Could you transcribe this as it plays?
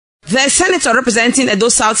The senator representing Edo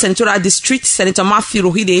South Senatorial District, Senator Matthew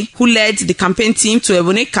Rohide, who led the campaign team to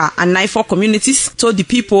Eboneka and Naifo communities, told the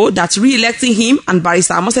people that re-electing him and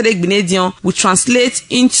Barrister Omosede Igbinedion will translate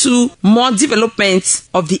into more development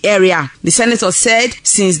of the area. The senator said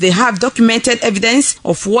since they have documented evidence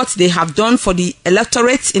of what they have done for the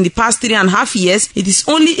electorate in the past 3.5 years, it is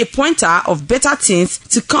only a pointer of better things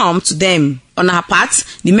to come to them. On her part,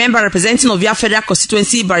 the member representing Ovia Federal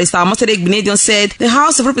Constituency, Barrister Omosede Igbinedion, said the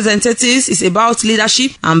House of Representatives is about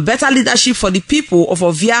leadership and better leadership for the people of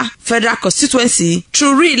Ovia Federal Constituency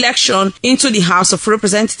through re-election into the House of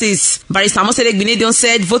Representatives. Barrister Omosede Igbinedion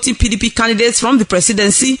said voting PDP candidates from the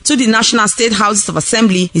presidency to the National State Houses of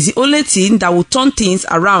Assembly is the only thing that will turn things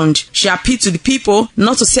around. She appealed to the people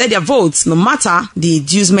not to sell their votes no matter the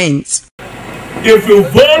inducement. If you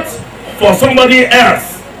vote for somebody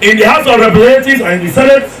else in the House of Representatives and in the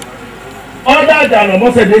Senate, other than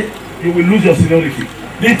Omosede, you will lose your seniority.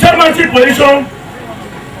 The chairmanship position,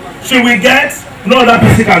 should we get, no other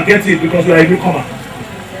person can get it because we are a newcomer.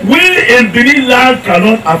 We in Benin land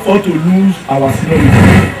cannot afford to lose our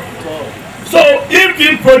seniority. So if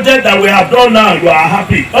the project that we have done now, you are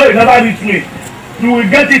happy, oh, you never reach me, you will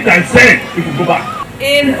get it and send if you go back.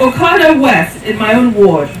 In Okada West, in my own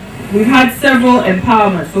ward, we've had several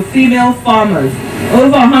empowerments for female farmers,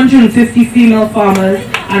 over 150 female farmers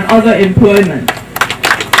and other employment.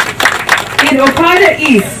 In Okada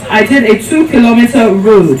East, I did a 2-kilometer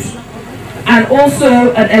road and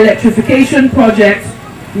also an electrification project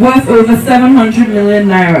worth over 700 million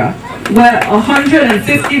naira, where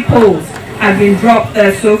 150 poles have been dropped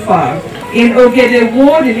there so far. In Ogede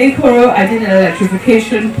Ward in Ikoro, I did an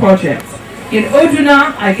electrification project. In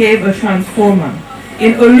Oduna, I gave a transformer.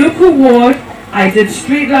 In Oluku Ward, I did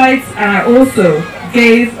streetlights and I also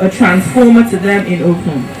gave a transformer to them in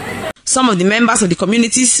Okun. Some of the members of the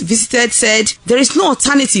communities visited said there is no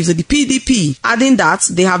alternative to the PDP, adding that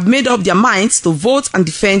they have made up their minds to vote and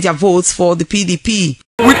defend their votes for the PDP.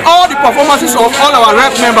 With all the performances of all our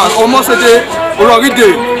rep members, Omosede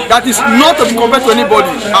Igbinedion, that is not to be compared to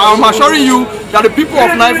anybody. I am assuring you that the people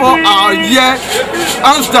of Naifo are here,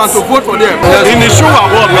 hands down, to vote for them. In the show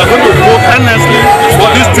award, we are going to vote earnestly for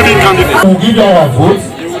these 3 candidates. We'll give you our votes.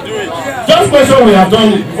 Just make sure we have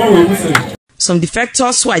done it before we listen. Some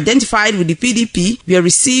defectors who identified with the PDP were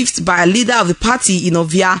received by a leader of the party in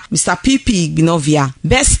Ovia, Mr. P.P. Igbinedion.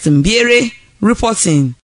 Best Mbiere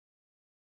reporting.